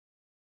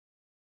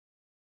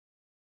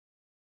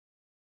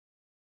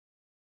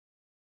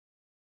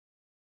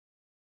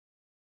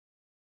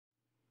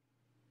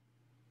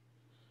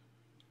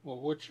Well,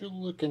 what you're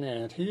looking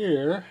at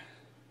here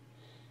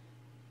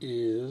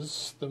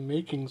is the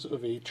makings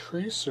of a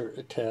tracer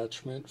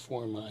attachment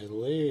for my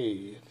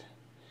lathe.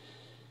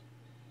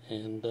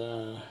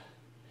 And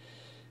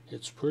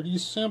it's pretty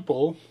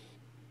simple.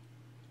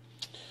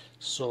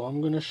 So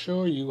I'm going to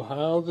show you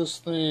how this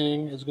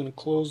thing is going to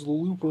close the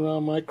loop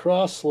around my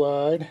cross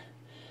slide.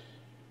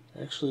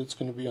 Actually, it's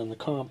going to be on the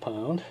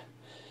compound.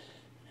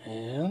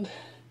 And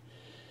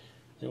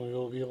then we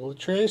will be able to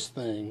trace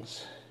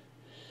things.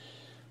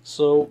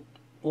 So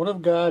what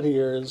I've got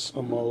here is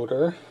a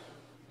motor,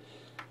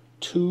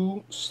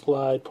 2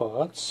 slide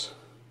pots,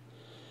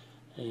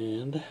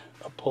 and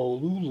a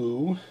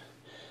Polulu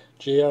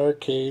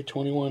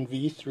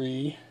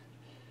JRK21V3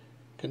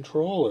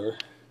 controller.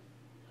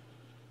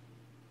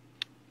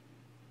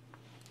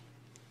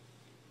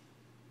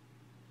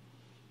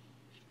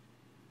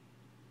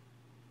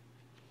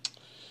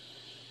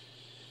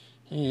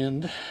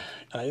 And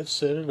I have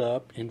set it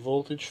up in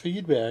voltage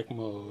feedback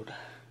mode.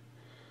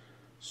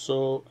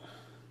 So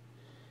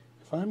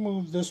if I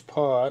move this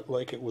pot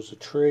like it was a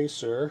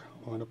tracer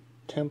on a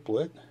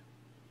template,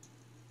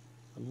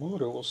 the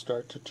motor will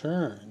start to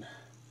turn.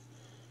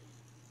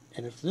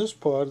 And if this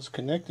pot is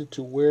connected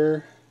to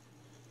where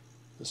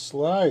the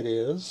slide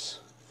is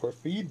for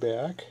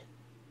feedback,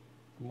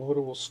 the motor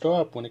will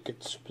stop when it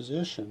gets to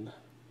position.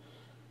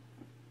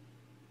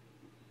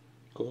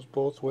 It goes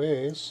both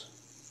ways.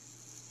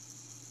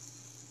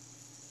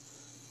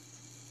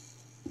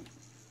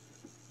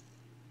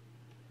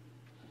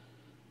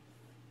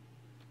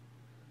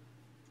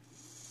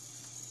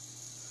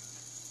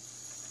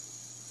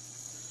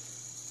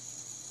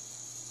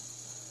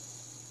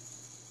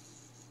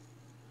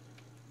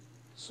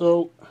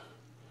 So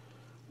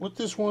what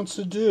this wants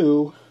to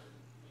do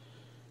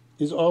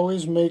is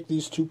always make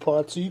these 2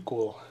 pots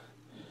equal.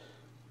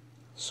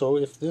 So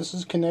if this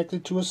is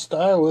connected to a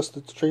stylus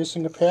that's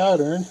tracing a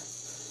pattern,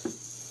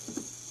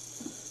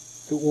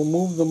 it will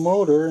move the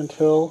motor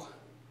until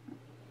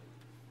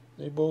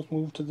they both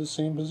move to the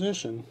same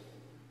position.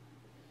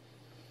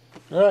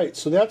 Alright,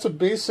 so that's a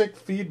basic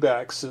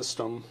feedback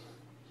system.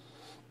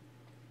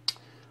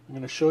 I'm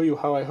going to show you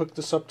how I hook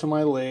this up to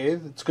my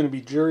lathe. It's going to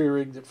be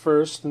jury-rigged at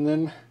first, and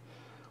then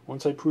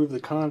once I prove the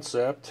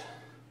concept,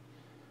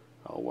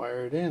 I'll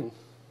wire it in.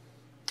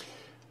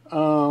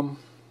 I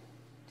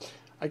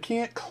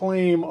can't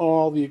claim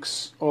all the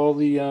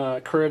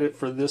credit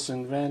for this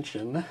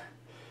invention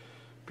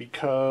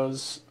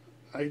because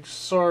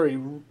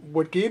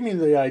what gave me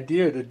the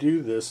idea to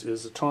do this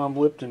is a Tom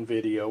Lipton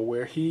video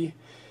where he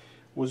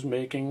was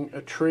making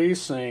a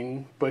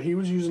tracing, but he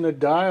was using a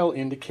dial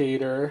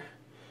indicator.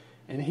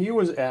 And he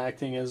was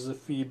acting as the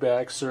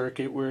feedback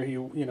circuit where he,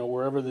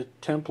 wherever the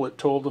template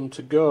told him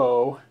to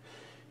go,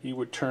 he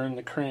would turn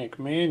the crank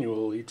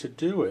manually to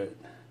do it.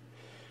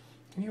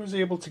 And he was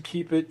able to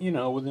keep it,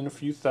 within a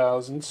few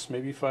thousandths,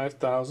 maybe 5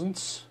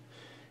 thousandths.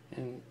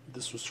 And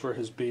this was for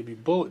his Baby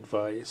Bullet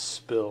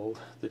vise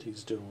build that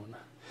he's doing.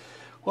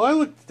 Well, I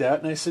looked at that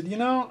and I said,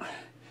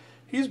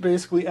 he's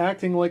basically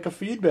acting like a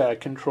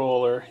feedback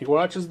controller. He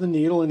watches the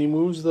needle and he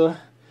moves the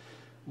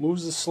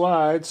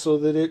slide so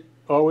that it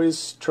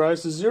always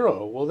tries to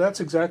 0. Well,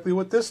 that's exactly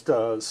what this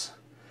does,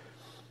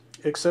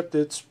 except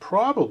it's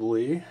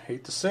probably,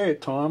 hate to say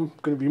it, Tom,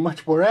 going to be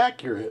much more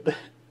accurate.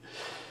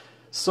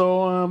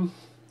 So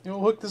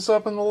we'll hook this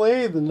up in the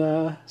lathe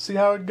and see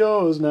how it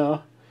goes.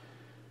 Now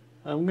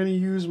I'm going to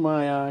use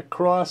my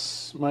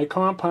my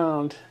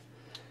compound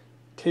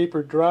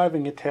tapered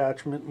driving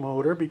attachment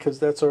motor because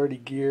that's already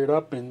geared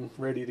up and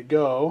ready to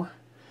go.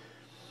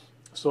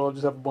 So I'll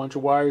just have a bunch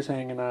of wires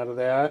hanging out of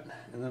that,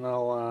 and then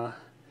I'll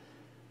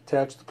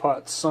attach the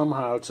pot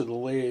somehow to the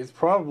lathe,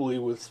 probably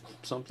with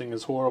something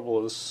as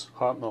horrible as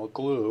hot melt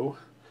glue.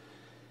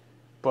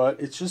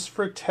 But it's just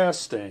for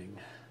testing.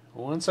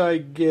 Once I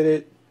get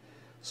it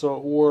so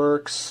it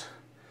works,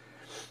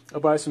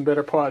 I'll buy some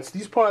better pots.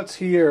 These pots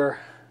here,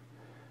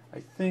 I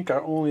think,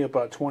 are only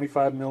about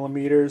 25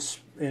 millimeters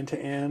end to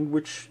end,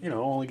 which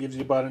only gives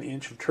you about 1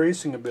 inch of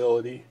tracing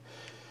ability.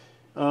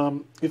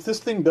 If this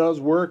thing does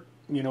work,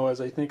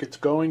 as I think it's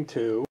going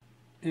to,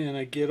 and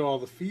I get all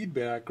the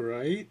feedback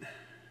right.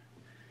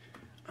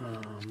 I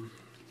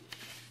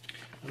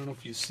don't know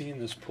if you've seen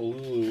this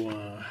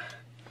Polulu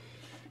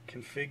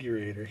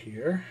configurator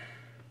here,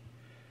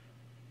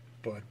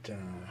 but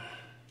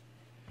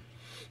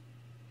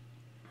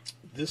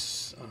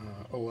this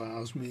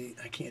allows me,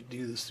 I can't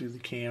do this through the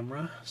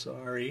camera,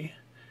 sorry.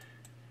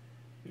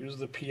 Here's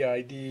the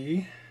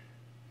PID,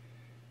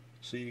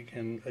 so you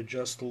can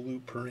adjust the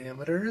loop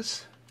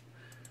parameters,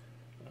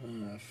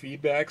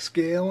 feedback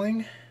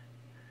scaling,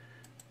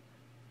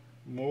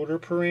 motor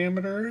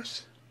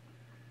parameters,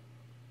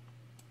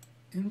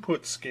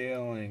 input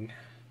scaling,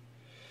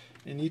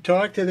 and you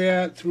talk to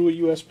that through a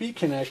USB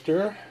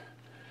connector.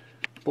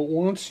 But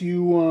once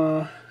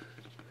you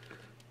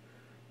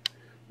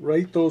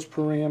write those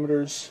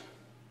parameters,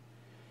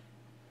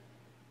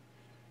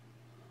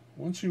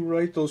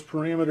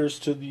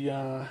 to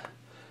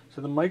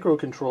the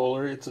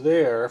microcontroller, it's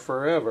there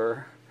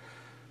forever.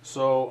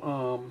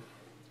 So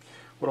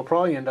what I'll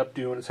probably end up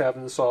doing is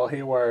having this all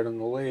haywired on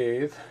the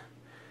lathe,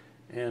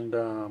 and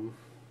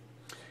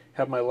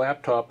have my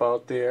laptop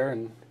out there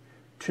and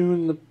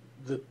tune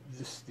the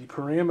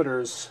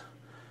parameters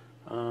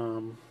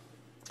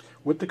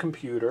with the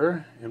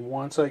computer. And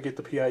once I get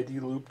the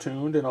PID loop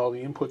tuned and all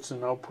the inputs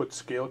and outputs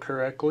scale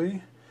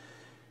correctly,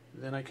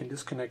 then I can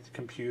disconnect the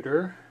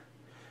computer,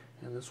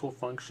 and this will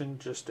function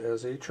just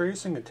as a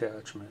tracing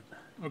attachment.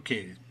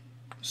 Okay,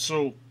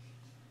 so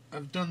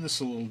I've done this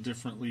a little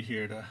differently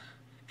here to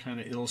kind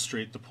of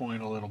illustrate the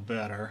point a little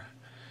better,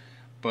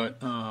 but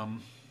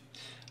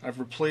I've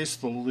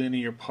replaced the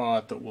linear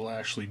pot that will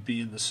actually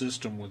be in the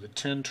system with a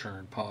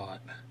 10-turn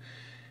pot.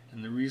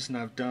 And the reason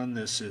I've done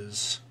this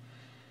is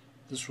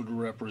this would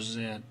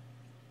represent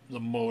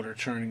the motor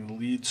turning the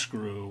lead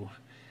screw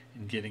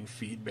and getting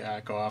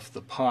feedback off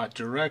the pot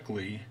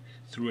directly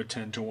through a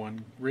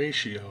 10-to-1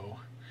 ratio.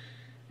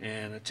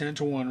 And a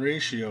 10-to-1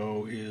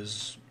 ratio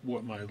is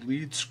what my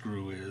lead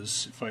screw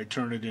is. If I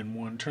turn it in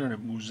one turn, it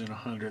moves in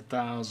 100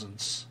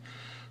 thousandths.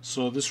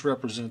 So this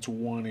represents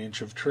 1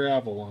 inch of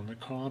travel on the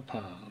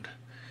compound.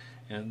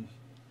 And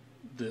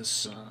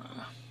this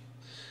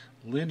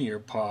linear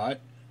pot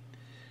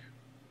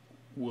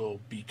will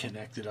be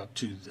connected up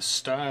to the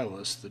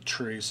stylus that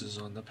traces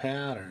on the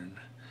pattern.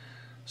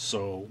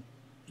 So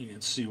you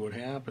can see what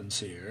happens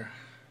here.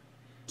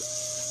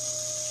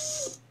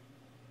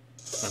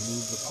 If I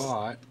move the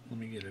pot, let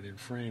me get it in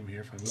frame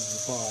here. If I move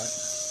the pot,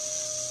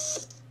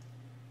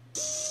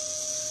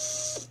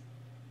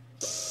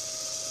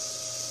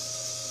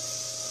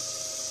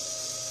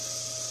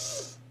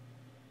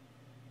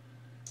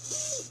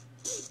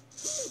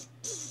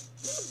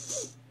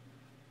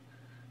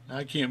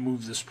 I can't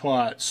move this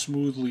pot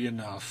smoothly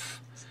enough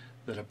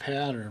that a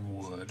pattern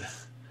would.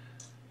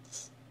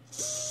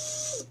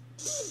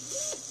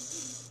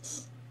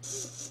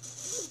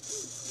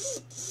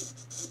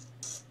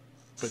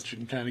 But you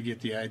can kind of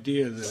get the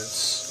idea that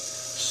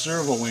it's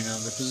servoing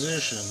on the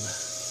position.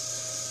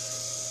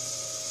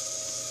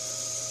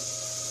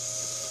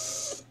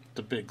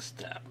 The big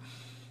step.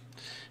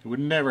 It would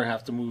never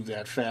have to move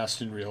that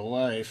fast in real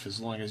life as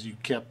long as you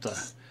kept the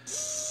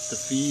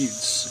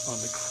feeds on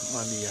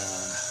the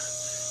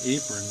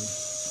apron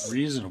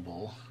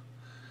reasonable.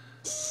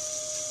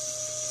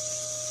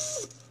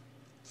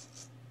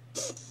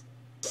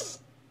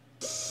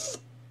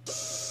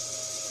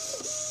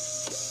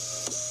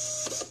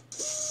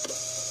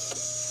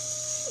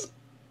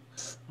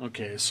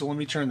 Okay, so let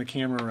me turn the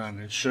camera around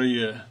and show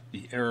you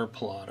the error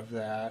plot of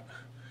that.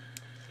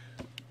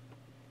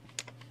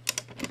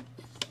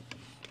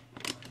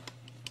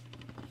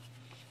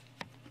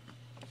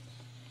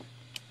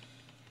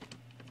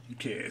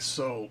 Okay,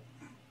 so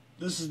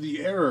this is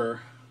the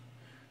error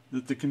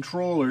that the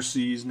controller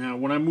sees. Now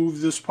when I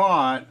move this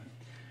pot,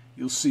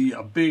 you'll see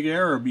a big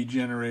error be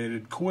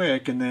generated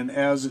quick, and then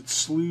as it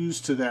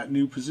slews to that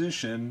new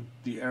position,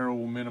 the error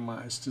will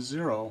minimize to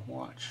 0.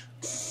 Watch.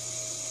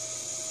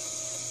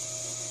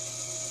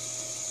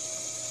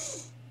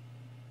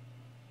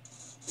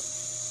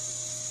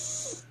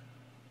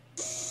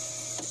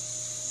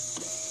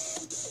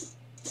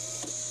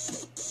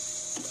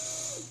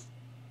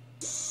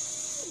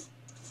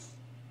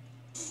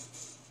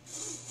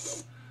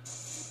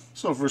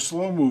 So for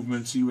slow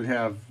movements, you would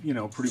have,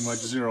 pretty much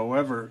 0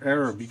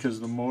 error because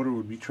the motor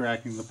would be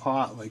tracking the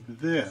pot like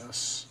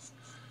this.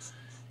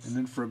 And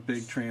then for a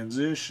big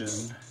transition,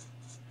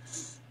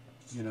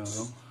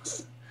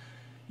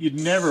 you'd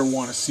never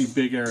want to see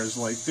big errors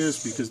like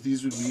this, because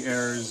these would be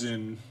errors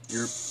in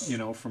your,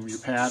 from your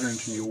pattern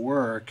to your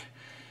work,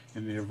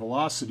 and they're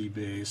velocity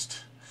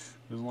based.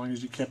 As long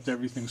as you kept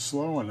everything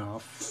slow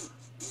enough,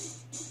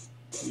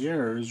 the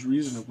error is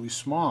reasonably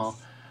small.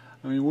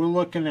 I mean, we're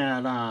looking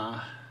at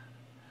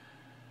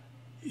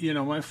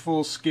my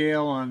full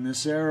scale on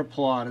this error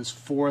plot is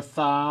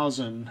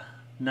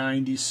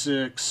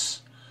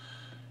 4,096.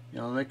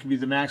 That could be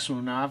the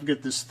maximum. Now I've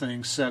got this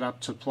thing set up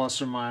to plus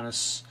or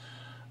minus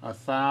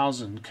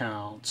 1,000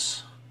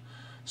 counts,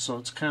 so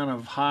it's kind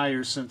of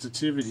higher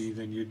sensitivity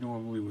than you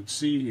normally would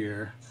see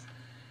here.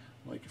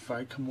 Like if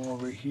I come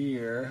over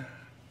here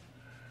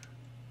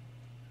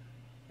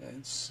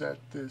and set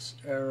this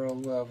error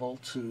level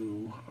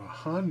to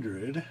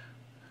 100,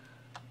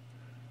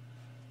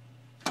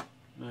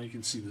 now you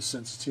can see the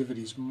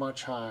sensitivity is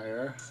much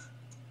higher.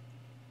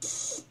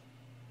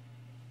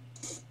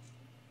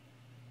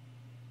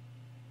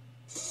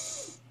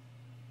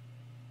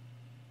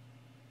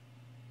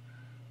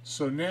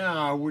 So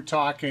now we're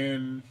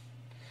talking,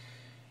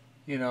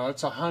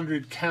 it's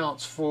 100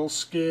 counts full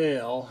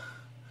scale.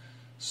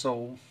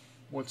 So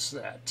what's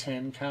that,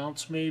 10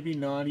 counts maybe,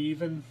 not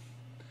even?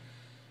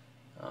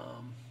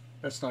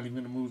 That's not even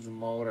going to move the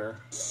motor.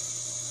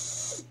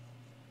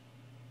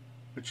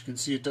 But you can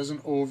see it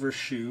doesn't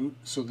overshoot,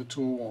 so the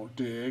tool won't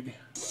dig.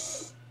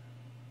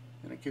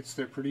 And it gets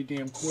there pretty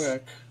damn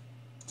quick.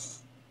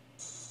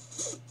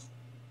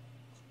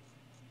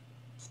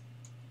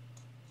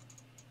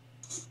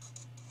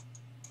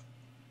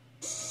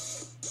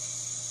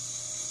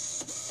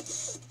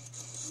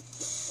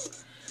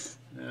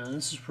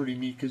 This is pretty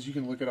neat because you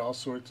can look at all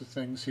sorts of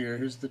things here.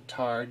 Here's the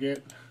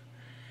target.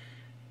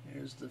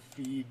 Here's the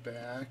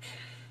feedback.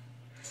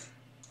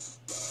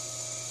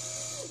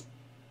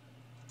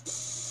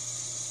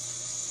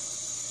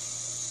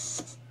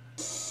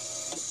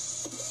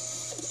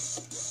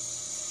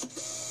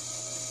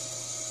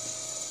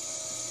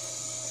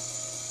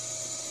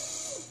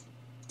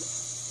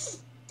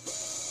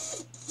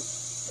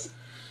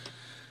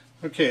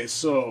 Okay,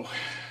 so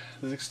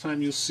the next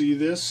time you'll see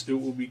this, it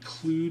will be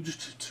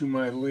kludged to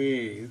my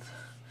lathe,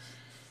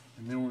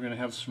 and then we're going to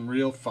have some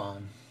real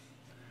fun.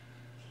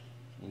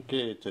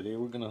 Okay, today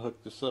we're going to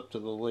hook this up to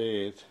the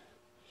lathe.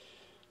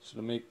 So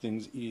to make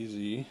things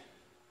easy,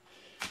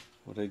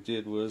 what I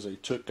did was I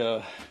took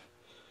a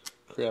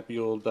crappy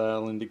old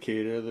dial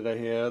indicator that I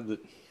had that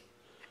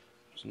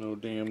was no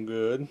damn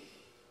good,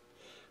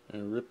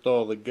 and I ripped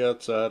all the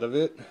guts out of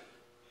it.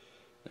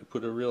 I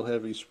put a real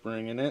heavy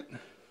spring in it.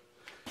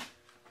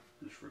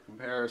 Just for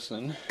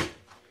comparison,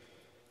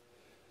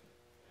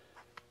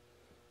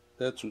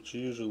 that's what's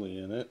usually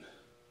in it.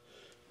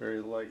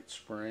 Very light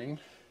spring.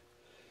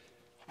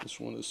 This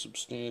one is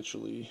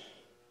substantially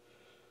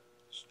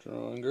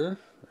stronger,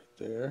 right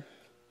there.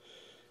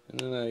 And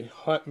then I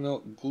hot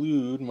melt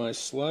glued my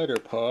slider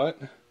pot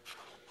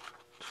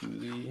to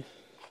the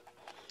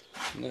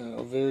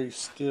now very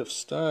stiff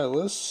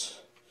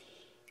stylus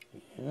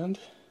and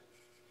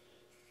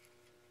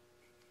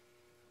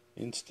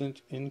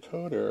instant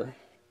encoder.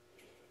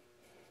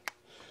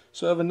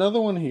 So I have another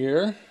one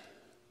here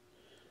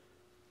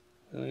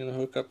that I'm going to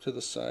hook up to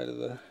the side of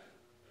the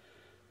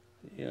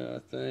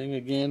thing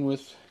again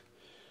with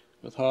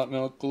hot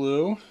melt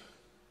glue,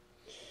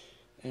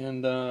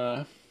 and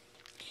I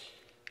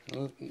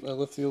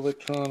left the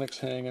electronics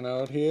hanging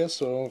out here,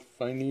 so if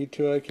I need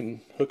to I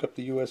can hook up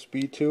the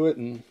USB to it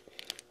and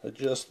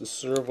adjust the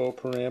servo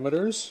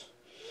parameters,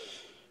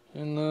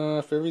 and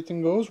if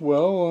everything goes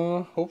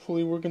well,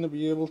 hopefully we're going to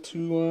be able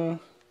to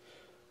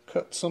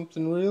cut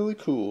something really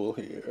cool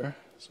here,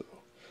 so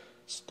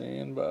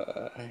stand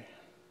by.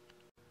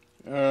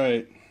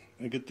 Alright,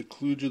 I get the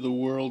kludge of the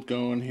world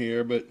going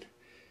here, but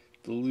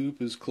the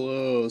loop is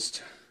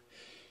closed.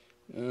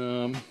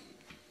 Try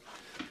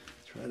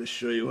to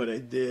show you what I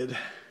did.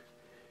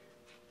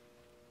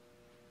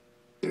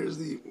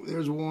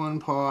 There's one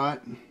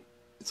pot.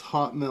 It's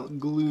hot melt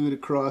glued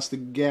across the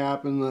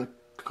gap in the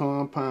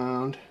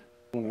compound.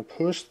 When I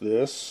push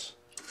this,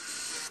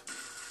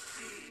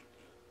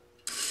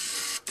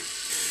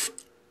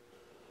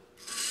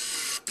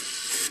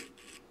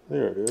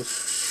 there it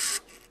is.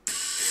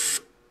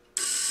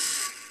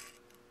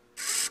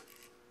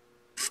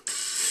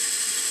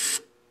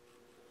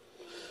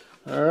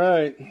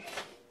 Alright,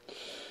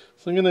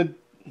 so I'm going to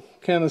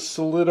kind of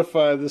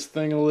solidify this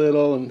thing a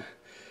little and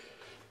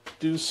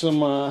do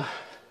some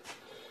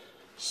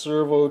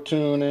servo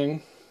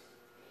tuning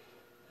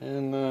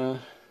and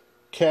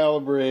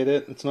calibrate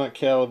it. It's not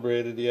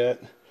calibrated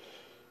yet.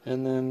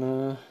 And then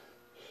I'm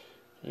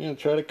going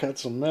to try to cut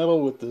some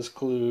metal with this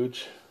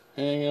kludge.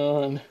 Hang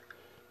on.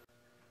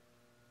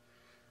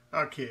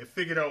 Okay, I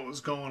figured out what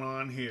was going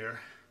on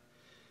here.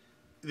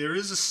 There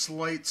is a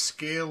slight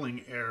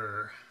scaling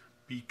error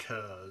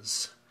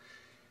because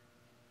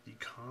the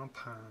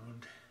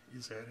compound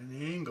is at an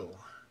angle.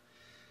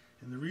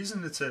 And the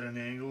reason it's at an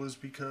angle is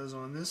because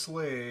on this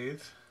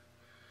lathe,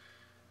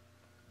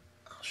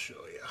 I'll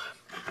show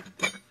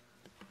you.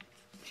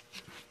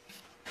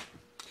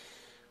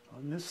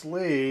 On this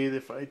lathe,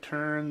 if I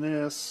turn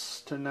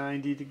this to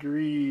 90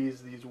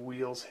 degrees, these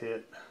wheels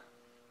hit.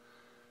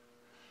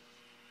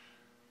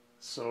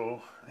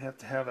 So I have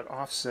to have it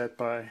offset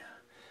by,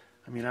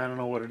 I don't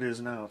know what it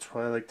is now, it's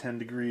probably like 10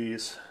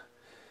 degrees.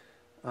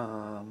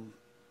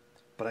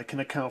 But I can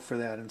account for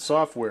that in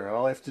software.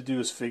 All I have to do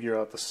is figure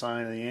out the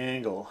sine of the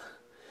angle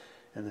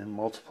and then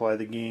multiply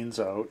the gains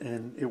out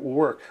and it will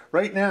work.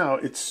 Right now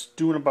it's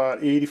doing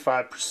about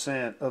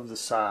 85% of the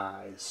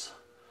size.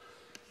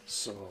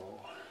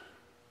 So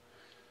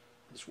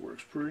this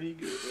works pretty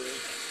good.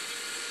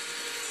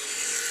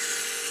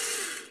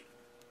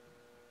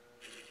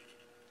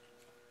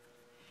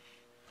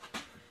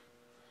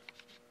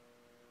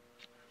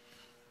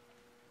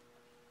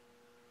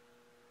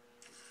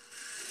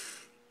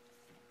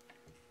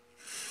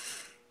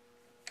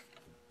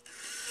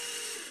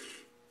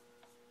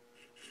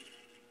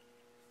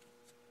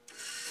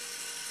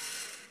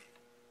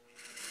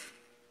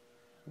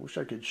 Wish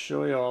I could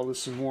show you all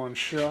this in one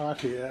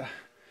shot here.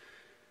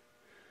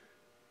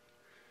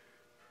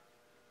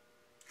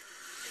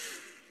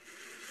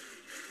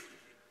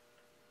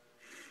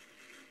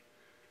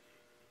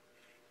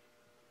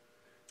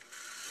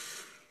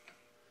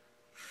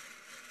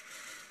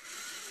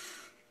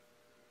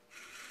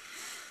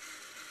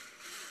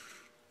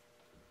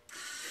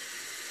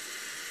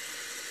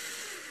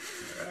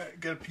 Alright,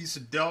 got a piece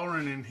of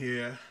Delrin in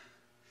here.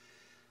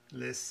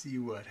 Let's see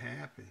what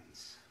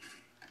happens.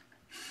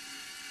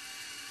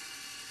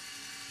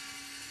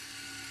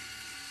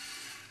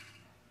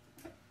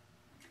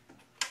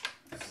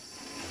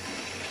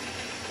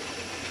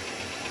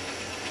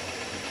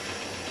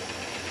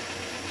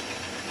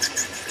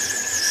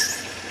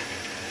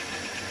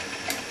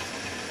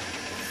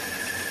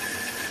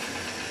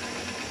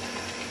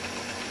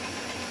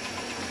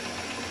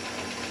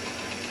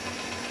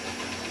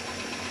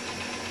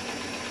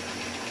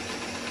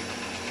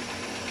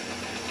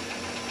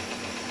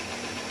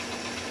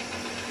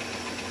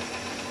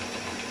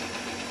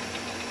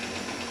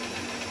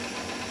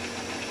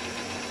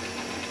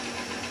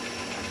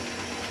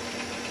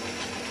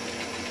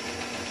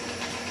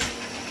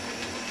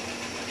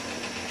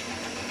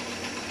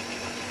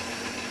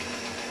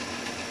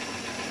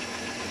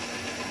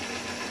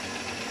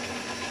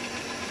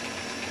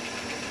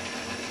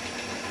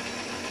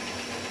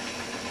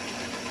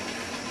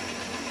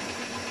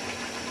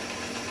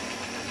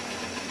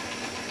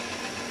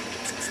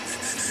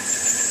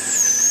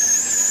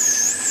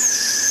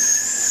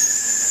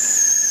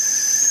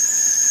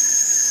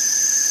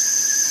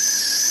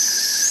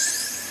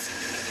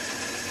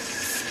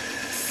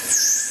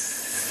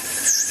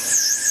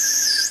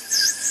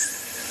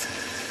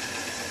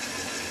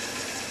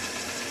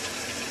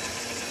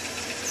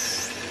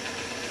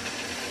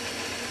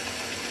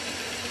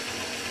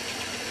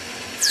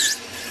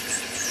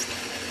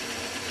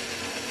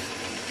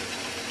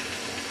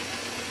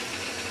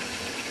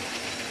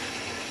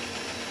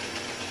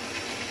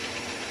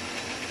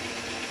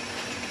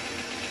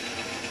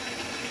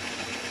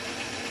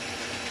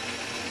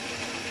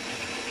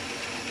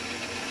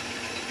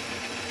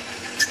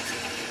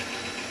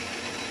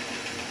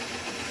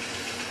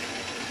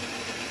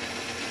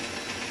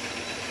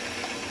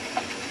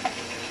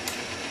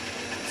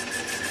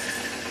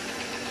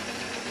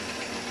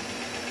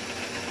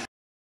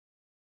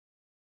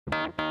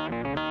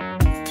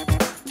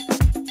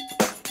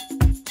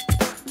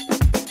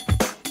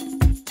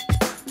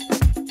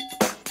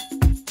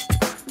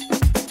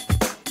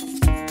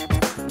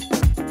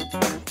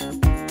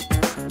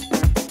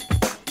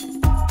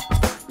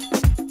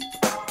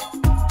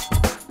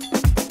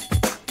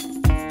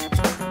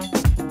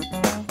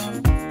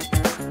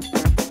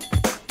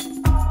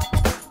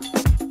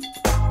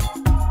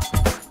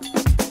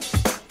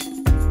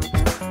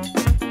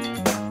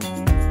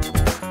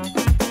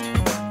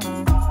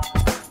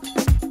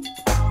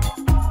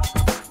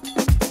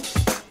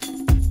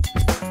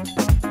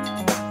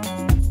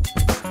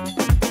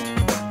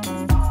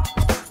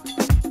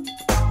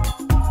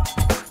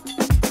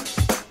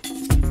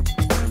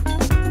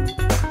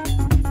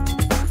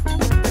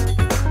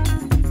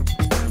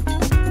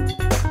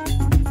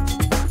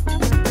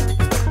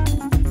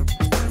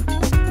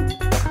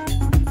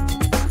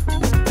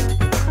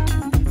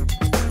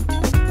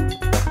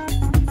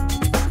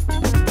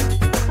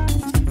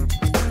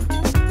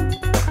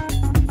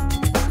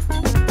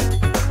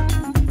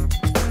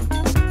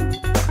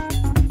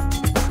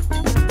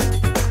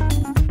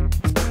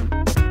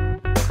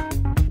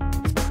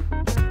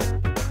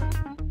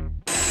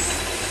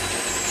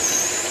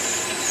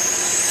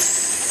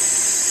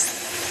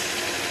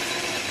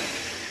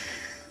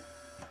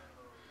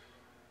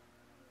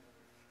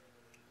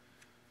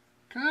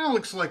 Kind of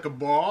looks like a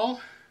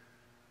ball.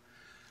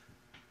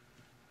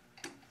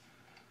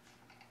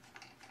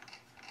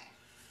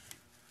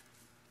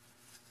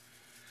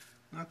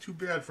 Not too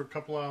bad for a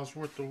couple hours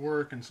worth of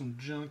work and some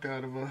junk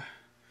out of a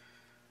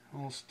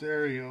whole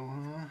stereo,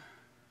 huh?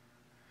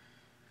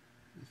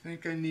 I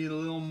think I need a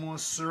little more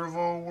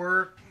servo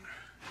work.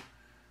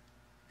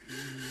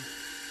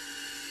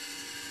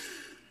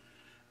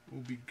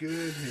 We'll be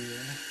good here.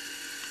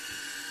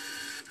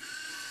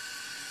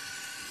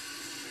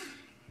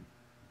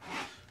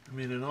 I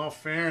mean, in all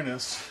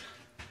fairness,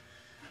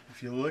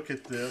 if you look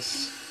at this,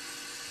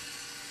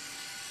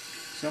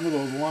 some of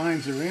those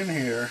lines are in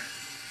here.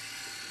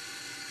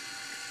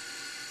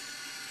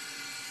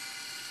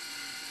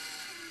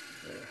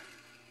 There.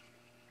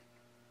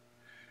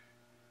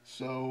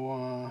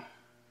 So,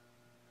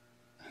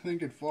 I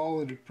think it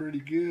followed it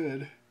pretty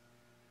good.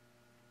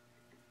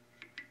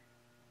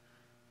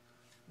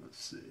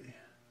 Let's see.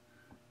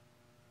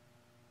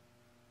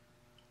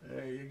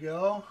 There you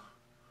go.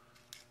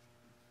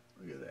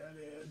 Look at that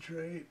edge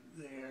right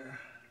there.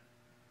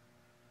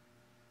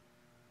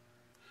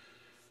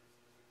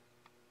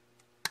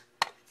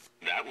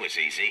 That was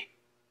easy.